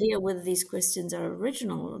no idea whether these questions are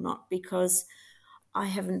original or not, because I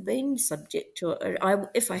haven't been subject to it.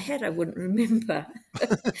 If I had, I wouldn't remember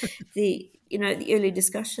the early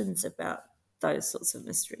discussions about those sorts of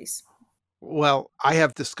mysteries. Well, I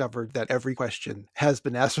have discovered that every question has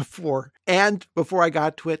been asked before, and before I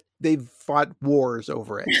got to it, they've fought wars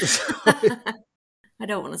over it. So I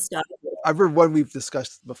don't want to start. I've heard one we've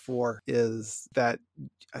discussed before is that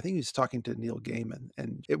I think he was talking to Neil Gaiman,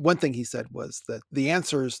 and one thing he said was that the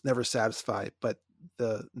answers never satisfy, but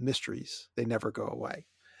the mysteries, they never go away.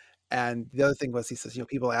 And the other thing was, he says,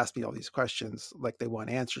 people ask me all these questions like they want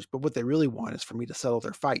answers, but what they really want is for me to settle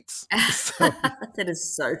their fights. So That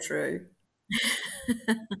is so true.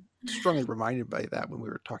 strongly reminded by that when we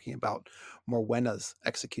were talking about Morwenna's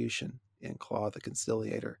execution in Claw the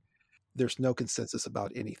Conciliator. There's no consensus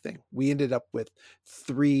about anything. We ended up with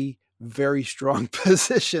 3 very strong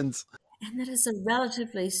positions. And that is a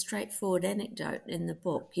relatively straightforward anecdote in the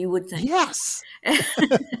book, you would think. Yes.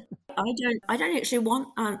 I don't actually want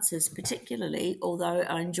answers particularly, although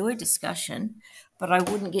I enjoy discussion, but I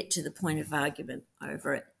wouldn't get to the point of argument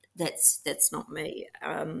over it. That's not me.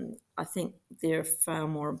 I think there are far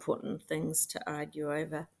more important things to argue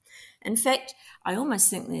over. In fact, I almost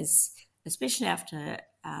think there's, especially after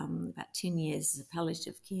about 10 years as a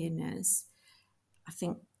palliative care nurse, I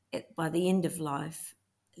think by the end of life,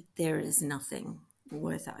 there is nothing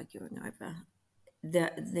worth arguing over.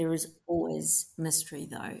 There is always mystery,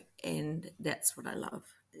 though, and that's what I love,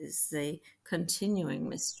 is the continuing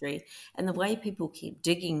mystery and the way people keep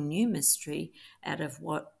digging new mystery out of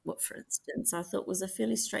what for instance, I thought was a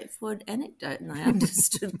fairly straightforward anecdote and I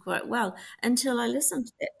understood quite well until I listened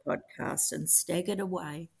to that podcast and staggered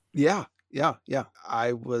away. Yeah.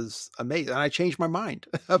 I was amazed, and I changed my mind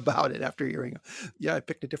about it after hearing it. Yeah, I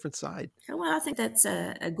picked a different side. Well, I think that's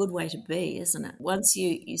a good way to be, isn't it? Once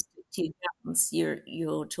you stick to your guns,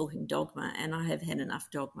 you're talking dogma, and I have had enough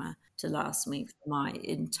dogma to last me for my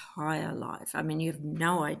entire life. I mean, you have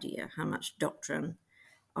no idea how much doctrine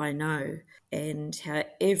I know, and how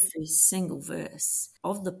every single verse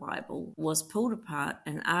of the Bible was pulled apart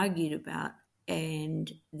and argued about,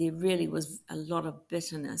 and there really was a lot of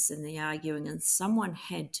bitterness in the arguing, and someone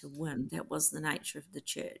had to win. That was the nature of the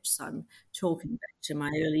church. So I'm talking back to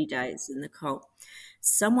my early days in the cult.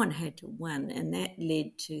 Someone had to win, and that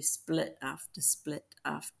led to split after split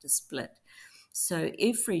after split. So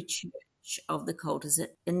every church of the cult is an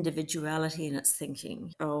individuality in its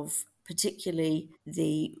thinking of particularly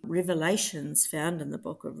the revelations found in the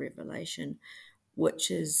book of Revelation,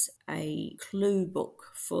 which is a clue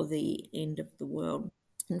book for the end of the world.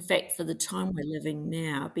 In fact, for the time we're living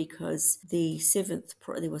now, because there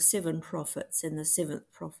were 7 prophets, and the 7th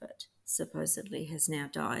prophet supposedly has now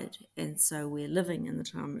died, and so we're living in the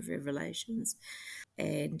time of Revelations.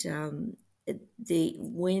 And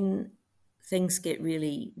when things get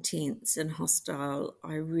really tense and hostile,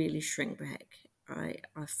 I really shrink back.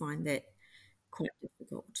 I find that quite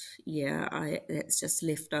difficult. Yeah, that's just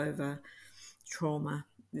leftover trauma,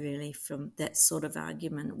 really, from that sort of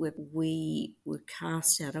argument where we were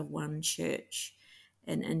cast out of one church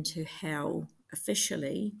and into hell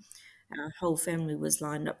officially. Our whole family was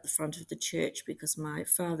lined up the front of the church because my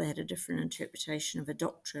father had a different interpretation of a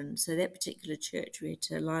doctrine. So that particular church, we had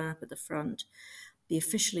to line up at the front, be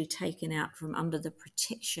officially taken out from under the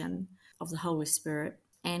protection of the Holy Spirit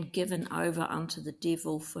and given over unto the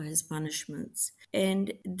devil for his punishments.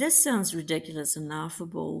 And this sounds ridiculous and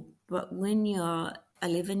laughable, but when you're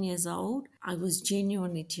 11 years old, I was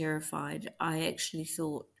genuinely terrified. I actually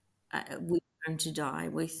thought we were going to die.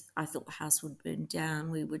 I thought the house would burn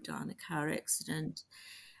down. We would die in a car accident.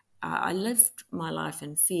 I lived my life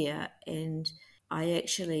in fear, and I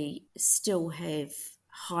actually still have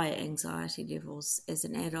high anxiety levels as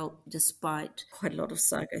an adult, despite quite a lot of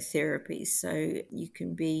psychotherapy. So you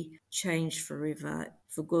can be changed forever,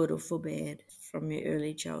 for good or for bad, from your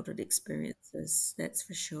early childhood experiences, that's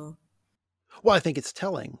for sure. Well, I think it's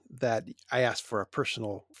telling that I asked for a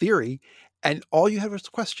personal theory, and all you had was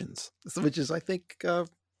questions, which is, I think,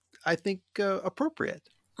 appropriate.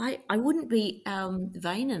 I wouldn't be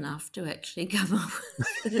vain enough to actually come up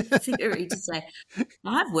with a theory to say,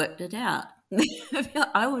 I've worked it out.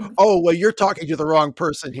 I would. Oh, well, you're talking to the wrong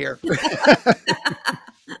person here.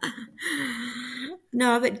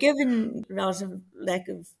 No, but given relative lack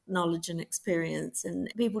of knowledge and experience, and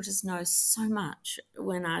people just know so much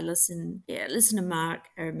when I listen to Mark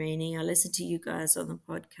Aramini, I listen to you guys on the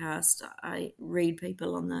podcast, I read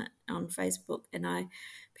people on Facebook, and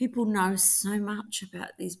people know so much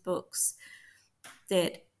about these books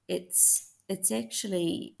that it's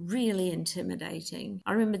actually really intimidating.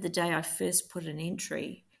 I remember the day I first put an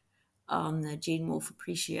entry on the Gene Wolfe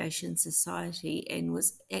Appreciation Society and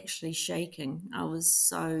was actually shaking. I was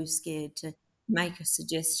so scared to make a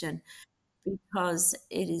suggestion because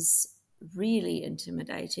it is really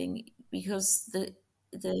intimidating, because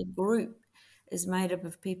the group is made up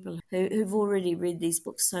of people who've already read these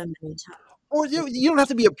books so many times. Or you don't have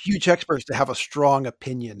to be a huge expert to have a strong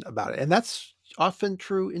opinion about it. And that's often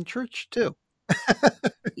true in church too.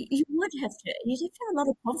 You'd have to have a lot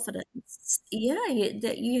of confidence,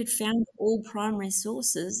 that you had found all primary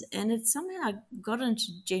sources, and it somehow got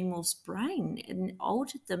into Gene Wolfe's brain and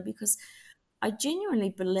altered them, because I genuinely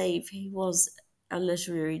believe he was a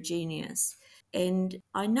literary genius. And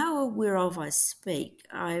I know whereof I speak.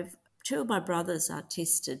 Two of my brothers are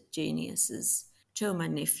tested geniuses. Two of my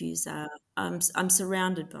nephews are. I'm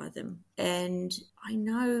surrounded by them, and I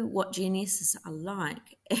know what geniuses are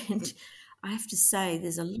like. And I have to say,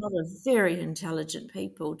 there's a lot of very intelligent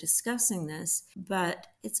people discussing this, but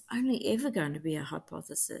it's only ever going to be a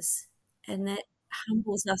hypothesis, and that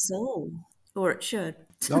humbles us all, or it should.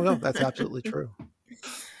 No, that's absolutely true.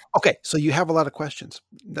 Okay, so you have a lot of questions.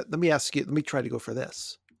 Let me ask you, let me try to go for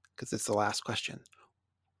this, because it's the last question.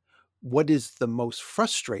 What is the most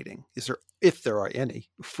frustrating, if there are any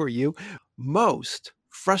for you, most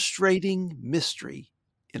frustrating mystery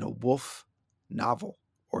in a Wolfe novel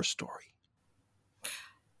or story?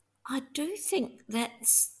 I do think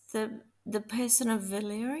that's the person of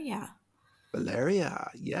Valeria. Valeria,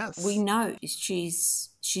 yes. We know she's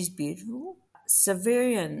beautiful.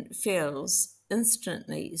 Severian feels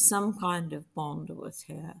instantly some kind of bond with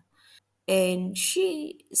her. And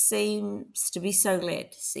she seems to be so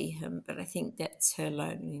glad to see him, but I think that's her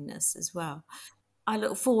loneliness as well. I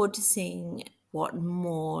look forward to seeing what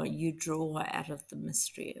more you draw out of the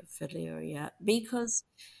mystery of Valeria, because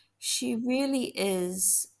she really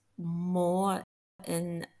is more.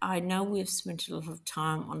 And I know we've spent a lot of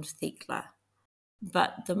time on Thekla,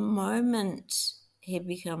 but the moment he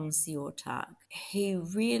becomes the autarch, he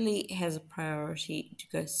really has a priority to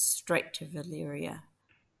go straight to Valeria.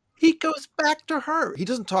 He goes back to her. He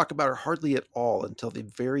doesn't talk about her hardly at all until the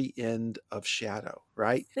very end of Shadow,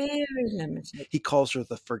 right? Very limited. He calls her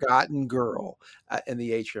the forgotten girl in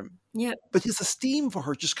the atrium. Yep. But his esteem for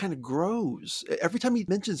her just kind of grows. Every time he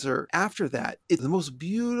mentions her after that, it's the most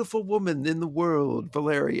beautiful woman in the world,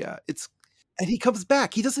 Valeria. And he comes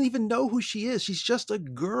back. He doesn't even know who she is. She's just a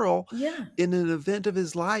girl in an event of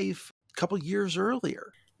his life a couple years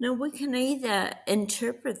earlier. Now, we can either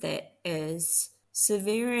interpret that as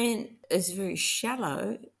Severian is very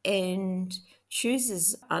shallow and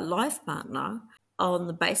chooses a life partner on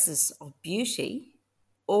the basis of beauty,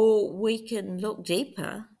 or we can look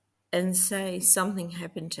deeper and say something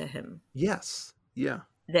happened to him. Yes, yeah.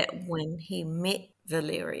 That when he met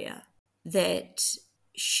Valeria, that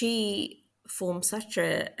she formed such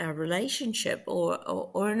a relationship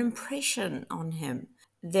or an impression on him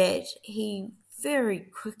that he very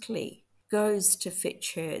quickly goes to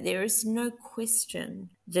fetch her. There is no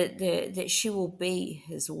question that she will be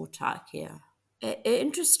his autarch here.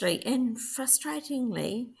 Interestingly and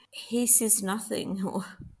frustratingly, he says nothing,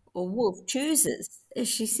 or Wolfe chooses,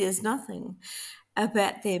 she says nothing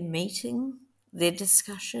about their meeting, their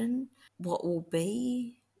discussion, what will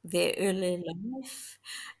be their early life.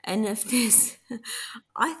 And if there's,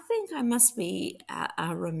 I think I must be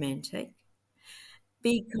a romantic,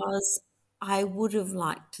 because I would have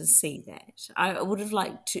liked to see that. I would have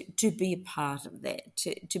liked to be a part of that,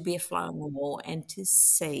 to be a fly on the wall and to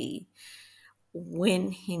see when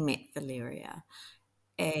he met Valeria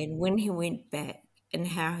and when he went back and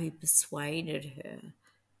how he persuaded her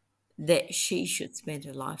that she should spend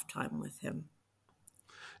a lifetime with him.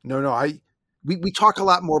 No, we talk a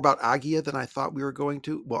lot more about Agia than I thought we were going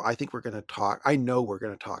to. Well, I think I know we're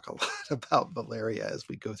going to talk a lot about Valeria as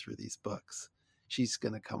we go through these books. she's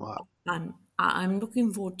going to come up. I'm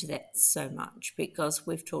looking forward to that so much because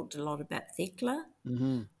we've talked a lot about Thekla.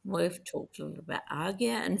 Mm-hmm. We've talked a lot about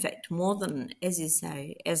Argia. In fact, more than, as you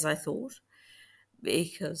say, as I thought,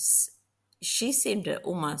 because she seemed to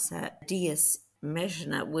almost a deus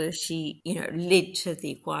machina where she, led to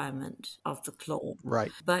the acquirement of the claw.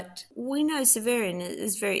 Right. But we know Severian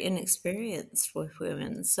is very inexperienced with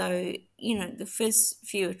women. So, the first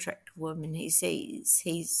few attractive women he sees,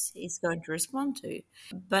 he's going to respond to.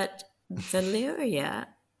 But Valeria,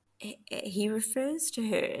 he refers to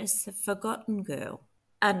her as the forgotten girl.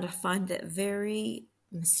 And I find that very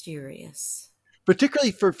mysterious.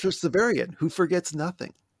 Particularly for Severian, who forgets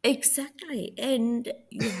nothing. Exactly. And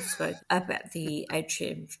you spoke about the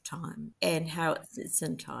atrium of time and how it fits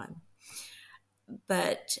in time.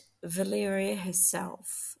 But Valeria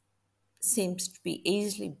herself seems to be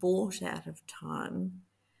easily brought out of time.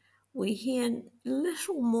 We hear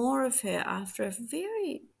little more of her after a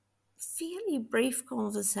fairly brief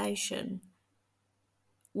conversation,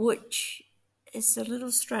 which is a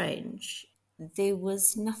little strange. There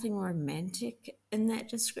was nothing romantic in that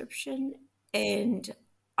description, and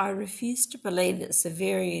I refuse to believe that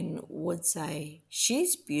Severian would say,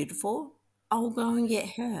 she's beautiful, I'll go and get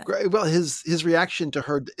her. Well, his reaction to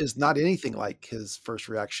her is not anything like his first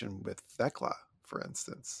reaction with Thekla, for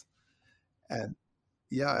instance. And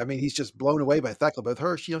yeah, I mean, he's just blown away by Thekla. But with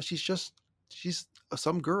her, she's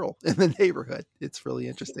some girl in the neighborhood. It's really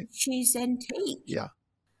interesting. She's antique. Yeah.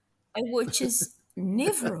 Which is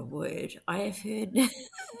never a word I have heard.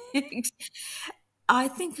 I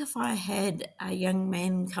think if I had a young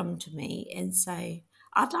man come to me and say,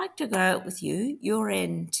 I'd like to go out with you, you're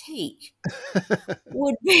antique,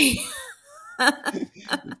 would be...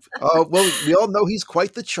 Oh, well, we all know he's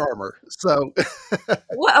quite the charmer, so...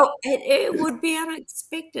 Well, it would be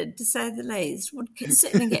unexpected, to say the least. Would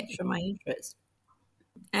certainly capture my interest.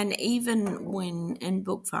 And even when, in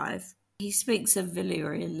Book 5, he speaks of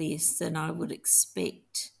Valeria less than I would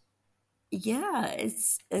expect. Yeah,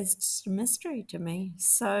 it's just a mystery to me.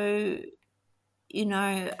 So,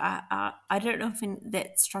 I don't know if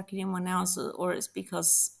that struck anyone else or it's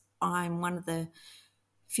because I'm one of the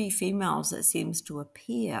few females that seems to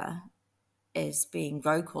appear as being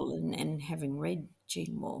vocal and having read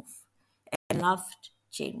Gene Wolfe and loved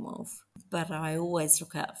Gene Wolfe. But I always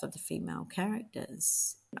look out for the female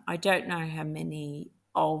characters. I don't know how many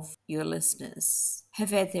of your listeners have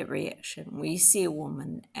had that reaction where you see a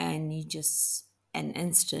woman and you just, an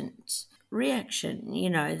instant reaction,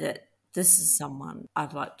 that this is someone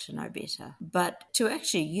I'd like to know better. But to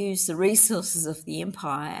actually use the resources of the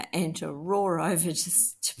Empire and to roar over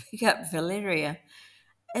just to pick up Valeria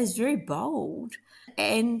is very bold.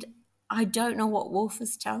 And I don't know what Wolfe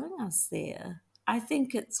is telling us there. I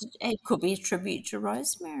think it could be a tribute to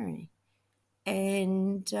Rosemary.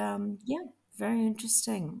 And very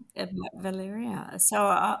interesting about Valeria. So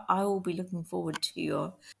I will be looking forward to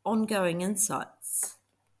your ongoing insights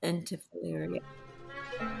into Valeria.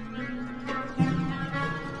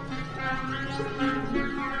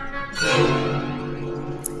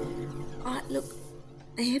 Look,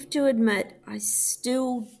 I have to admit, I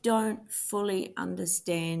still don't fully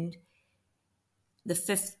understand the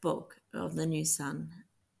 5th book of The New Sun.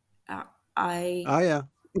 I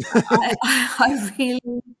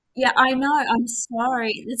really... Yeah, I know. I'm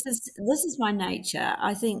sorry. This is my nature.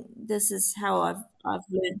 I think this is how I've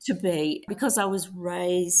learned to be because I was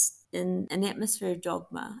raised in an atmosphere of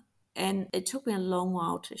dogma, and it took me a long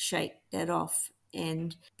while to shake that off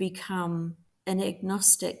and become an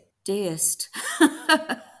agnostic deist.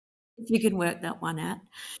 If you can work that one out.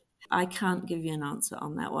 I can't give you an answer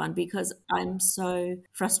on that one because I'm so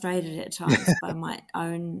frustrated at times by my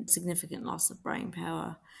own significant loss of brain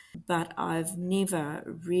power. But I've never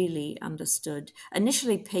really understood.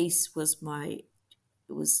 Initially, peace was I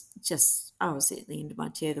was at the end of my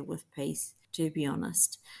tether with peace, to be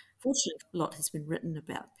honest. Fortunately, a lot has been written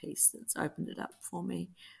about peace that's opened it up for me.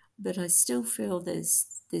 But I still feel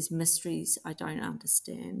there's mysteries I don't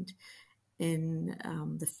understand in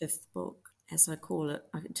the 5th book, as I call it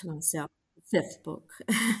to myself, the 5th book.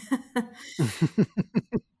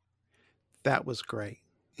 That was great.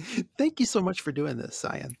 Thank you so much for doing this,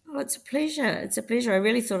 Cyan. Oh, it's a pleasure. It's a pleasure. I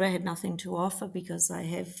really thought I had nothing to offer because I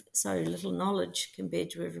have so little knowledge compared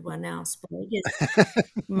to everyone else. But I guess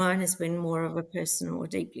mine has been more of a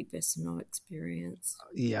deeply personal experience.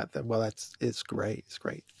 Yeah, it's great. It's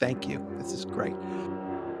great. Thank you. This is great.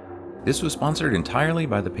 This was sponsored entirely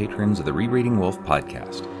by the patrons of the Rereading Wolf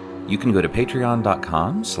podcast. You can go to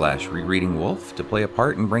patreon.com/rereadingwolf to play a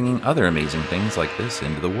part in bringing other amazing things like this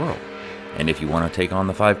into the world. And if you want to take on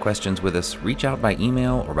the 5 questions with us, reach out by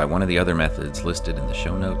email or by one of the other methods listed in the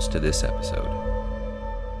show notes to this episode.